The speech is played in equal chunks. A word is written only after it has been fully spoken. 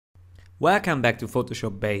Welcome back to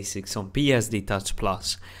Photoshop Basics on PSD Touch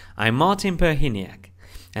Plus. I'm Martin Perhiniak,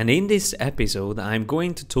 and in this episode I'm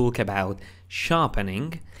going to talk about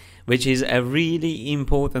sharpening, which is a really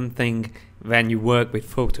important thing when you work with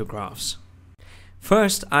photographs.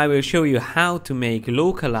 First, I will show you how to make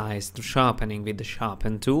localized sharpening with the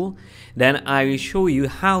Sharpen tool. Then I will show you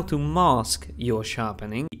how to mask your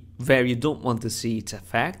sharpening where you don't want to see its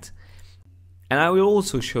effect. And I will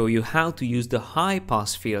also show you how to use the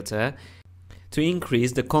Highpass filter to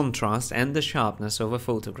increase the contrast and the sharpness of a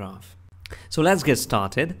photograph. So let's get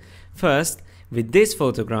started. First, with this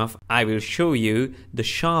photograph, I will show you the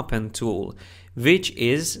Sharpen tool, which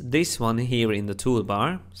is this one here in the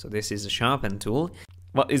toolbar. So this is the Sharpen tool.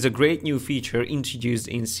 What is a great new feature introduced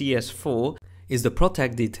in CS4 is the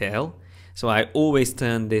protect detail. So I always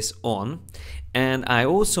turn this on. And I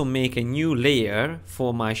also make a new layer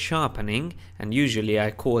for my sharpening, and usually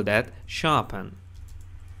I call that Sharpen.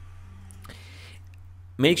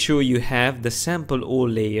 Make sure you have the sample all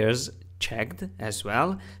layers checked as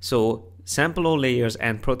well. So sample all layers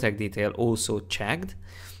and protect detail also checked.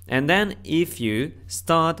 And then if you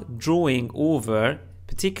start drawing over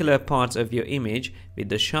particular parts of your image with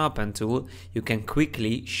the Sharpen tool, you can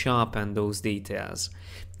quickly sharpen those details.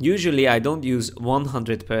 Usually I don't use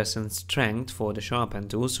 100% strength for the Sharpen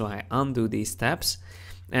tool, so I undo these steps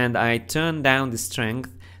and I turn down the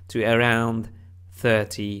strength to around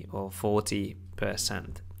 30 or 40%.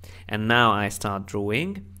 And now I start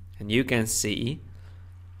drawing, and you can see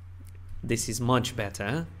this is much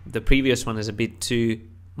better. The previous one is a bit too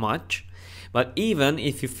much, but even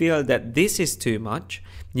if you feel that this is too much,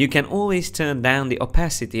 you can always turn down the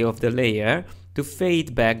opacity of the layer to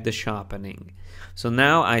fade back the sharpening. So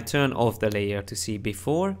now I turn off the layer to see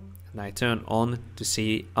before, and I turn on to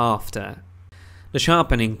see after. The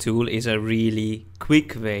sharpening tool is a really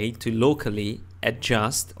quick way to locally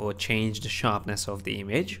adjust or change the sharpness of the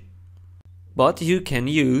image. But you can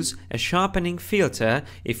use a sharpening filter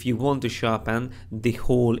if you want to sharpen the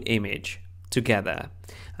whole image together.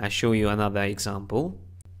 I'll show you another example.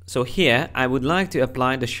 So here I would like to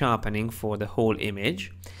apply the sharpening for the whole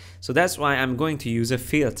image. So that's why I'm going to use a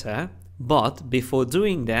filter. But before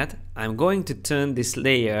doing that, I'm going to turn this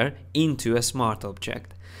layer into a smart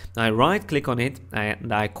object. I right click on it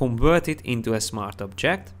and I convert it into a smart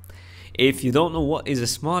object. If you don't know what is a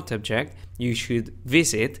smart object, you should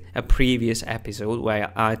visit a previous episode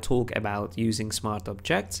where I talk about using smart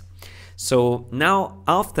objects. So now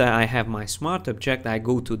after I have my smart object, I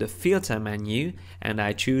go to the filter menu and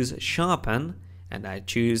I choose Sharpen and I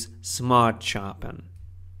choose Smart Sharpen.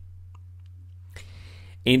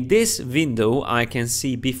 In this window, I can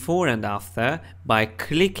see before and after by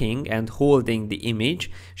clicking and holding the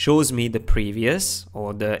image, shows me the previous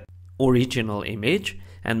or the original image.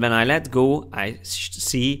 And when I let go, I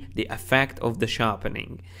see the effect of the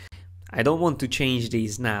sharpening. I don't want to change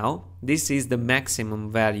these now. This is the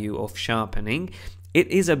maximum value of sharpening. It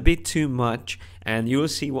is a bit too much, and you'll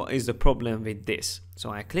see what is the problem with this.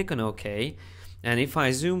 So I click on OK. And if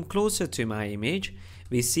I zoom closer to my image,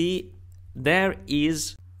 we see there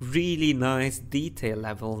is really nice detail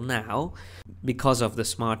level now because of the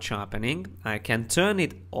smart sharpening. I can turn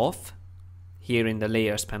it off here in the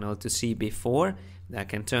layers panel to see before. I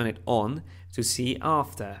can turn it on to see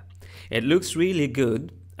after. It looks really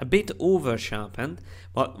good, a bit over sharpened,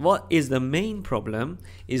 but what is the main problem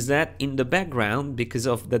is that in the background, because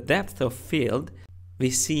of the depth of field, we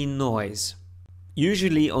see noise.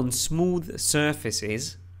 Usually on smooth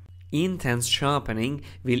surfaces, intense sharpening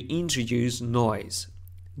will introduce noise,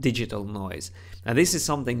 digital noise. Now this is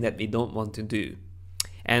something that we don't want to do.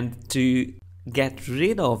 And to get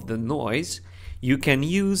rid of the noise, you can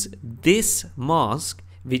use this mask,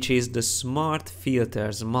 which is the Smart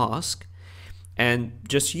Filters mask, and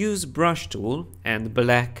just use brush tool and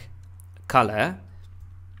black color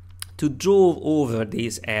to draw over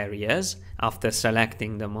these areas after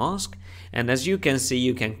selecting the mask. And as you can see,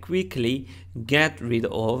 you can quickly get rid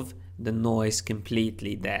of the noise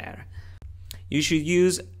completely there. You should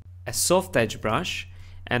use a soft edge brush,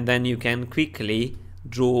 and then you can quickly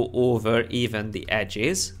draw over even the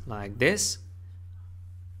edges like this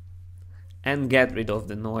and get rid of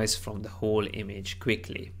the noise from the whole image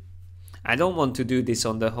quickly. I don't want to do this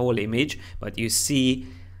on the whole image, but you see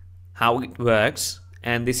how it works,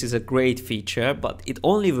 and this is a great feature, but it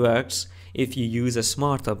only works if you use a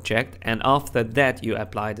smart object and after that you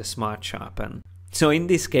apply the Smart Sharpen. So in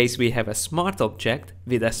this case we have a smart object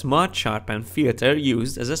with a Smart Sharpen filter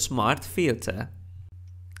used as a smart filter.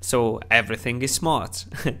 So everything is smart.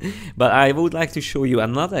 But I would like to show you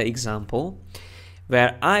another example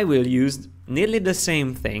where I will use nearly the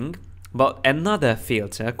same thing but another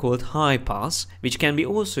filter called Highpass, which can be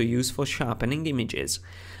also used for sharpening images.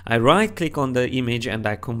 I right click on the image and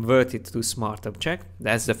I convert it to Smart Object.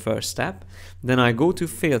 That's the first step. Then I go to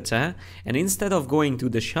Filter, and instead of going to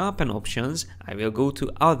the Sharpen options, I will go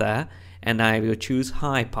to Other and I will choose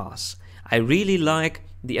Highpass. I really like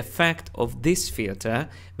the effect of this filter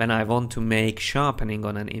when I want to make sharpening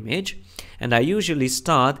on an image, and I usually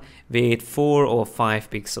start with 4 or 5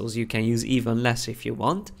 pixels. You can use even less if you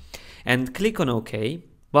want, and click on OK.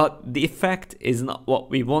 But the effect is not what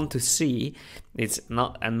we want to see. It's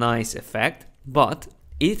not a nice effect, but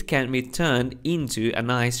it can be turned into a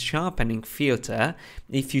nice sharpening filter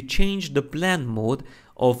if you change the blend mode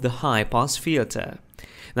of the Highpass filter.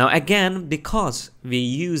 Now again, because we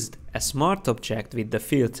used a smart object with the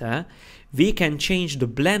filter, we can change the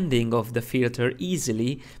blending of the filter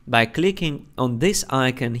easily by clicking on this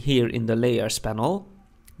icon here in the layers panel,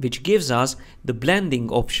 which gives us the blending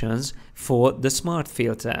options for the smart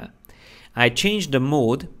filter. I changed the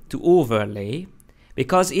mode to overlay,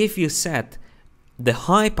 because if you set the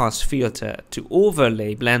Highpass filter to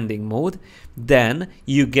overlay blending mode, then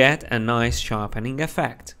you get a nice sharpening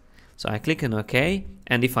effect. So I click on OK,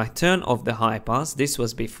 and if I turn off the Highpass, this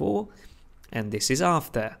was before and this is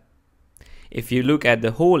after. If you look at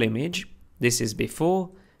the whole image, this is before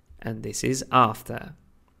and this is after.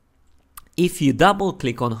 If you double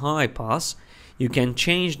click on Highpass, you can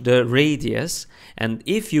change the radius, and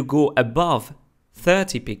if you go above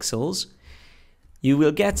 30 pixels, you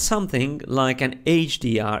will get something like an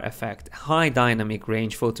HDR effect, high dynamic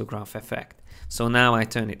range photograph effect. So now I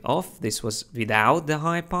turn it off. This was without the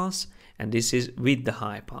Highpass and this is with the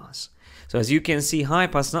Highpass. So as you can see,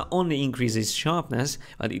 Highpass not only increases sharpness,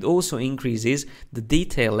 but it also increases the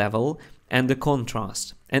detail level and the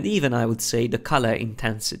contrast, and even I would say the color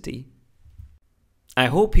intensity. I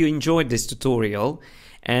hope you enjoyed this tutorial,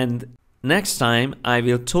 and next time I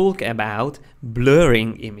will talk about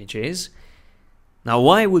blurring images. Now,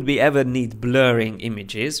 why would we ever need blurring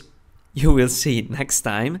images? You will see it next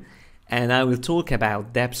time, and I will talk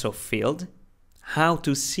about depth of field, how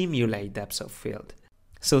to simulate depth of field.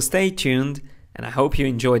 So stay tuned, and I hope you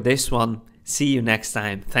enjoyed this one. See you next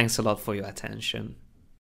time. Thanks a lot for your attention.